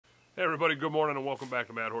Hey everybody, good morning and welcome back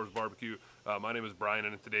to Mad Horse Barbecue. My name is Brian,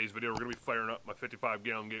 and in today's video we're going to be firing up my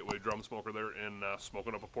 55-gallon Gateway drum smoker there and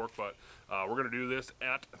smoking up a pork butt. We're going to do this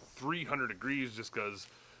at 300 degrees just because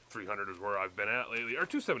 300 is where I've been at lately, or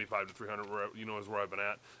 275 to 300 is where I've been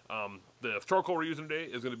at. The charcoal we're using today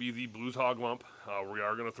is going to be the Blues Hog lump. We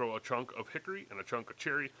are going to throw a chunk of hickory and a chunk of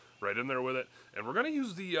cherry right in there with it, and we're going to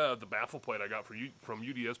use the baffle plate I got from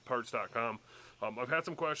udsparts.com. I've had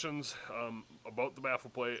some questions about the baffle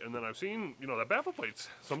plate, and then I've seen, that baffle plates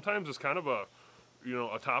sometimes is kind of a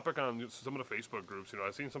topic on some of the Facebook groups.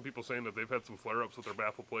 I've seen some people saying that they've had some flare-ups with their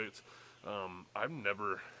baffle plates. I've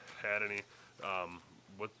never had any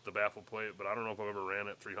with the baffle plate, but I don't know if I've ever ran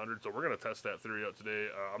at 300, so we're going to test that theory out today.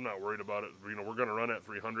 I'm not worried about it. We're going to run at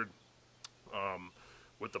 300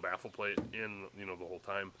 with the baffle plate in, the whole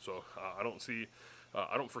time, so I don't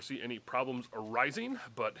foresee any problems arising,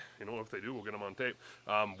 but, if they do, we'll get them on tape.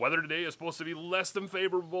 Weather today is supposed to be less than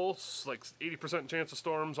favorable. It's like 80% chance of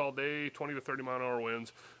storms all day, 20 to 30 mile an hour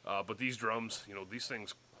winds. But these drums, these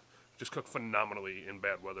things just cook phenomenally in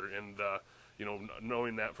bad weather. And,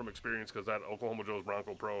 knowing that from experience, because that Oklahoma Joe's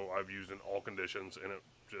Bronco Pro I've used in all conditions, and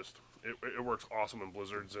it works awesome in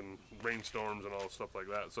blizzards and rainstorms and all stuff like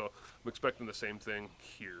that. So I'm expecting the same thing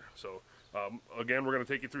here. So again, we're going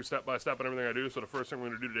to take you through step by step on everything I do. So the first thing we're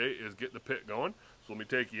going to do today is get the pit going. So let me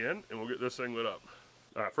take you in and we'll get this thing lit up.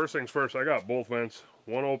 All right, first things first, I got both vents,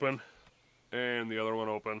 one open and the other one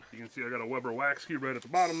open. You can see I got a Weber wax key right at the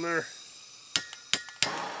bottom there.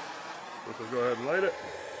 Let's go ahead and light it.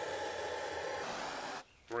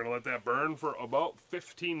 We're going to let that burn for about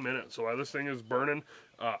 15 minutes. So while this thing is burning,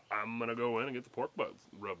 I'm going to go in and get the pork butt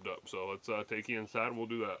rubbed up. So let's take you inside and we'll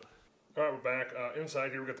do that. All right, we're back.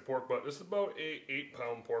 Inside here we got the pork butt. This is about a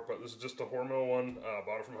 8-pound pork butt. This is just a Hormel one.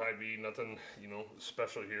 Bought it from Hy-Vee. Nothing,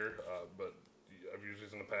 special here, but I've used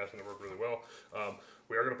these in the past and they work really well.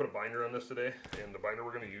 We are going to put a binder on this today, and the binder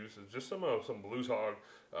we're going to use is just some Blues Hog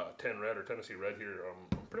 10 Red or Tennessee Red here.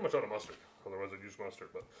 Pretty much out of mustard. Otherwise I'd use mustard,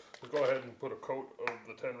 but let's go ahead and put a coat of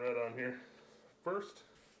the 10 Red on here first.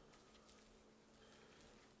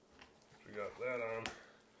 We got that on.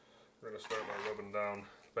 We're going to start by rubbing down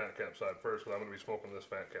the fat cap side first, because I'm going to be smoking this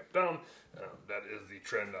fat cap down. That is the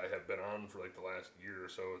trend I have been on for like the last year or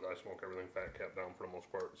so. I smoke everything fat cap down for the most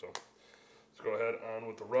part. So let's go ahead on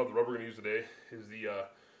with the rub. The rub we're going to use today is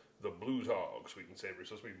the Blues Hog Sweet and Savory.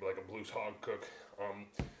 So this will be like a Blues Hog cook.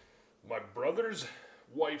 My brother's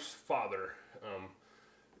wife's father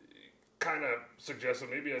kind of suggested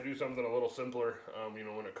maybe I do something a little simpler,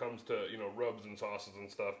 when it comes to, rubs and sauces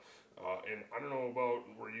and stuff. And I don't know about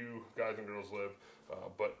where you guys and girls live,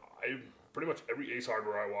 but pretty much every Ace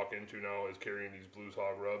Hardware I walk into now is carrying these Blues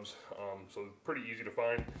Hog rubs. So it's pretty easy to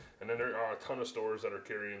find. And then there are a ton of stores that are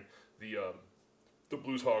carrying the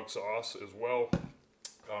Blues Hog sauce as well.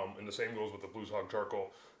 And the same goes with the Blues Hog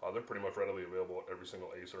charcoal. They're pretty much readily available at every single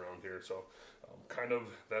Ace around here. So kind of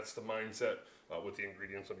that's the mindset with the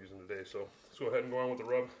ingredients I'm using today. So let's go ahead and go on with the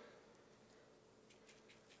rub.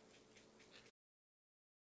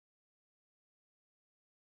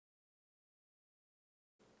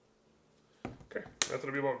 Okay, that's going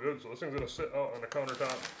to be about good. So this thing's going to sit out on the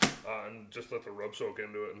countertop and just let the rub soak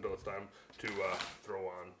into it until it's time to throw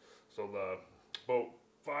on. So about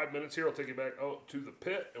 5 minutes here, I'll take you back out to the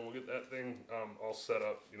pit and we'll get that thing all set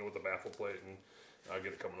up, with the baffle plate, and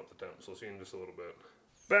get it coming up the temp. So see you in just a little bit.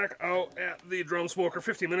 Back out at the drum smoker,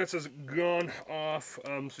 15 minutes has gone off,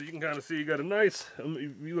 so you can kind of see you got a nice,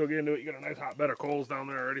 if you look into it, you got a nice hot bed of coals down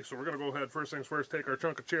there already. So we're going to go ahead, first things first, take our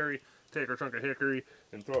chunk of cherry, take our chunk of hickory,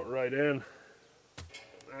 and throw it right in.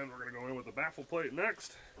 And we're going to go in with the baffle plate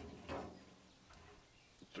next,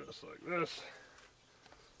 just like this.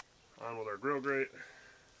 On with our grill grate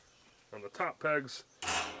on the top pegs,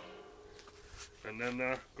 and then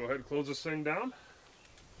go ahead and close this thing down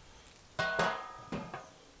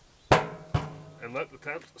and let the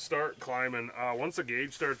temp start climbing. Once the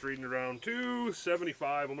gauge starts reading around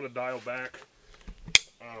 275, I'm going to dial back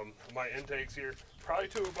my intakes here, probably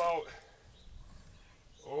to about,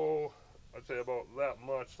 I'd say about that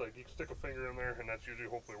much. Like, you can stick a finger in there and that's usually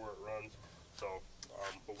hopefully where it runs. So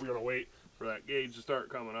but we're going to wait for that gauge to start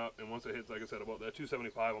coming up, and once it hits, like I said, about that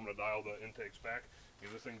 275, I'm going to dial the intakes back,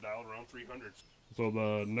 get this thing dialed around 300. So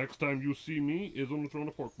the next time you see me is when we're throwing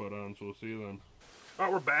the pork butt on, so we'll see you then. All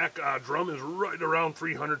right, we're back. Drum is right around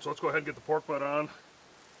 300, so let's go ahead and get the pork butt on.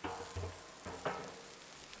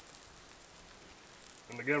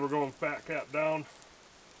 And again, we're going fat cap down.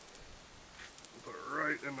 Put it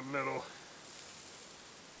right in the middle.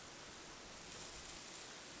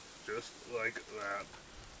 Just like that.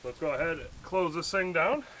 Let's go ahead and close this thing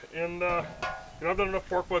down. And, you know, I've done enough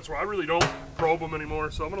pork butts where I really don't probe them anymore.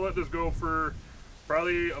 So I'm going to let this go for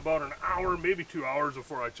probably about an hour, maybe 2 hours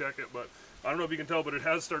before I check it. But I don't know if you can tell, but it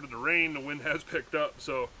has started to rain. The wind has picked up.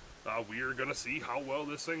 So we are going to see how well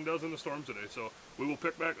this thing does in the storm today. So we will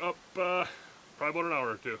pick back up probably about an hour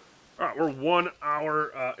or two. All right, we're 1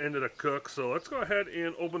 hour into the cook. So let's go ahead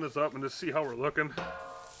and open this up and just see how we're looking.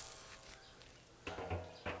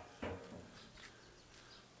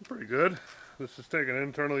 Pretty good. This is taking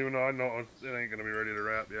internal, even though I know it ain't going to be ready to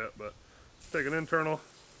wrap yet, but taking internal.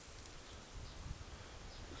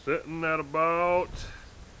 Sitting at about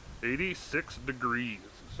 86 degrees.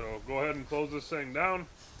 So go ahead and close this thing down.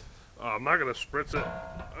 I'm not going to spritz it,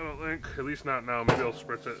 I don't think. At least not now. Maybe I'll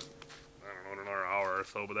spritz it, I don't know, in another hour or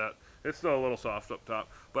so, but it's still a little soft up top.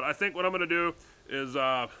 But I think what I'm going to do is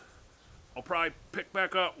I'll probably pick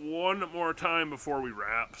back up one more time before we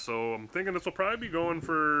wrap. So I'm thinking this will probably be going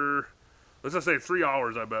for, let's just say 3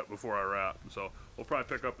 hours, I bet, before I wrap. So we'll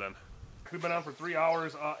probably pick up then. We've been on for 3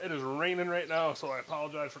 hours. It is raining right now, so I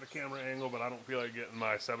apologize for the camera angle, but I don't feel like getting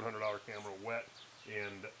my $700 camera wet,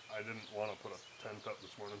 and I didn't want to put a tent up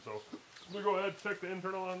this morning. So I'm going to go ahead and check the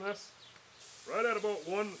internal on this. Right at about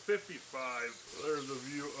 155. There's a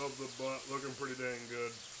view of the butt, looking pretty dang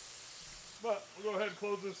good. But we'll go ahead and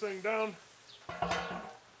close this thing down.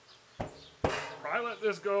 Probably let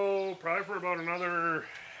this go probably for about another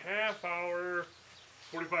half hour,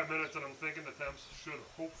 45 minutes, and I'm thinking the temps should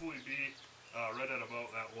hopefully be right at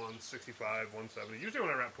about that 165, 170. Usually when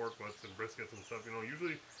I wrap pork butts and briskets and stuff, you know,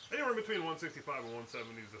 usually anywhere between 165 and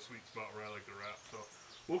 170 is the sweet spot where I like to wrap. So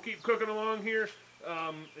we'll keep cooking along here,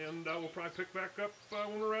 and we'll probably pick back up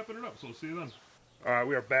when we're wrapping it up. So we'll see you then. All right,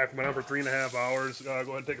 we are back. Been on for 3.5 hours. Go ahead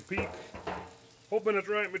and take a peek. Hoping it's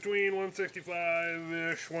right between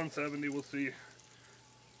 165-ish, 170. We'll see.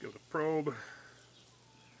 Give it a probe.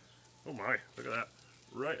 Oh my, look at that.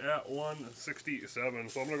 Right at 167.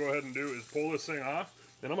 So what I'm going to go ahead and do is pull this thing off,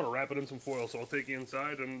 and I'm going to wrap it in some foil. So I'll take you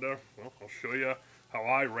inside, and well, I'll show you how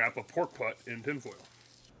I wrap a pork butt in tin foil.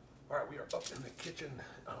 All right, we are up in the kitchen.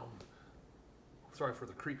 Sorry for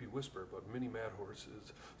the creepy whisper, but Mini Mad Horse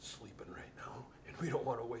is sleeping right now, and we don't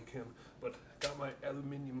want to wake him. But got my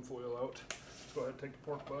aluminum foil out. Let's go ahead and take the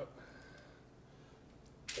pork butt.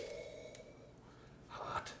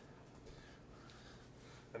 Hot.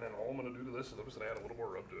 And then all I'm going to do to this is I'm just going to add a little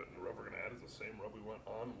more rub to it. And the rub we're going to add is the same rub we went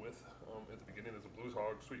on with at the beginning as the Blues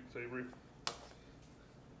Hog, sweet and savory.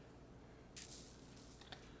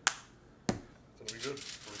 It's going to be good.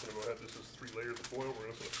 We're just going to go ahead. This is 3 layers of foil.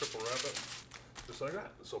 We're just going to triple wrap it. Just like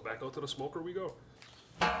that. So back out to the smoker we go.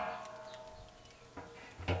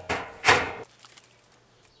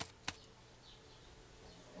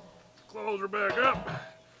 Close her back up.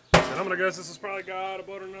 And I'm going to guess this has probably got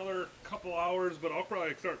about another couple hours, but I'll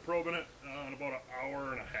probably start probing it in about an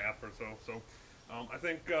hour and a half or so. So I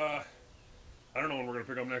think, I don't know when we're going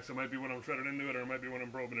to pick up next. It might be when I'm shredding into it, or it might be when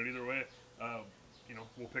I'm probing it. Either way, you know,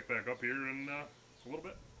 we'll pick back up here in a little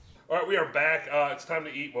bit. All right, we are back. It's time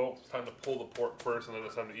to eat. Well, it's time to pull the pork first, and then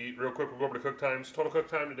it's time to eat. Real quick, we'll go over to cook times. Total cook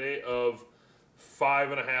time today of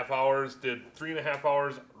 5.5 hours. Did 3.5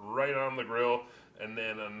 hours right on the grill, and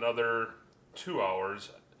then another 2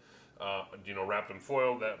 hours, you know, wrapped in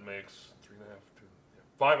foil. That makes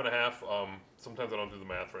 3.5, 5.5. Sometimes I don't do the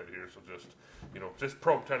math right here, so just, you know, just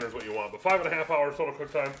probe tender is what you want. But 5.5 hours total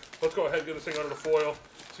cook time. Let's go ahead and get this thing under the foil.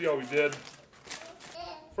 See how we did.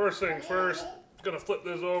 First things first. Gonna flip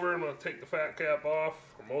this over. I'm gonna take the fat cap off,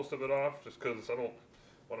 or most of it off, just because I don't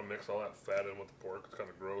want to mix all that fat in with the pork. It's kind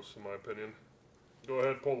of gross in my opinion. Go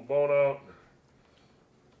ahead, pull the bone out.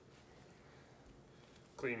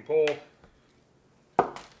 Clean pull.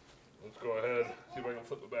 Let's go ahead, see if I can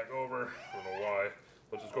flip it back over. I don't know why.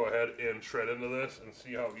 Let's just go ahead and shred into this and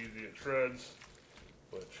see how easy it shreds,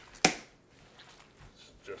 which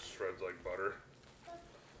just shreds like butter.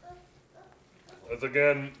 As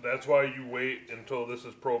again, that's why you wait until this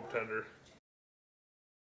is probe tender.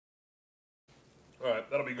 Alright,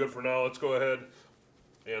 that'll be good for now. Let's go ahead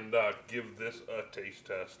and give this a taste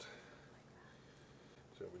test.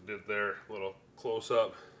 So we did there, a little close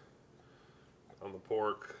up on the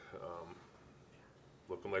pork.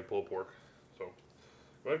 Looking like pulled pork. So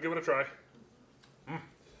go ahead and give it a try.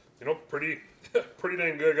 You know, pretty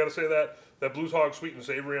dang good. Gotta say that. That Blues Hog sweet and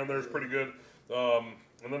savory on there is pretty good.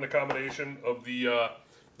 And then the combination of the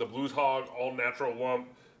Blues Hog all natural lump,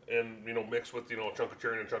 and you know, mixed with, you know, a chunk of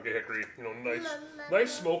cherry and a chunk of hickory. You know,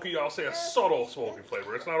 nice smoky. I'll say a subtle smoky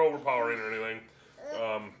flavor. It's not overpowering or anything.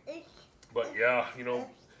 But yeah, you know,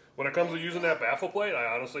 when it comes to using that baffle plate,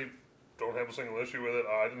 I honestly don't have a single issue with it.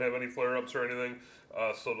 I didn't have any flare-ups or anything.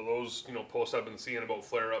 So to those, you know, posts I've been seeing about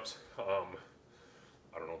flare-ups, I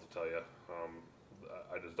don't know what to tell you.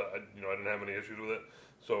 You know, I didn't have any issues with it.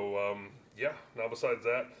 So, yeah, now besides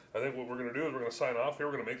that, I think what we're going to do is we're going to sign off here.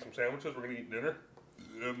 We're going to make some sandwiches. We're going to eat dinner.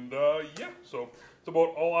 And, yeah, so it's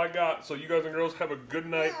about all I got. So you guys and girls have a good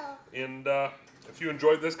night. And if you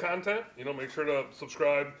enjoyed this content, you know, make sure to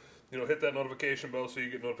subscribe. You know, hit that notification bell so you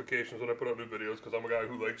get notifications when I put out new videos, because I'm a guy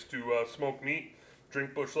who likes to smoke meat,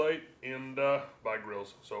 drink Busch Light, and buy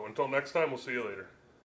grills. So until next time, we'll see you later.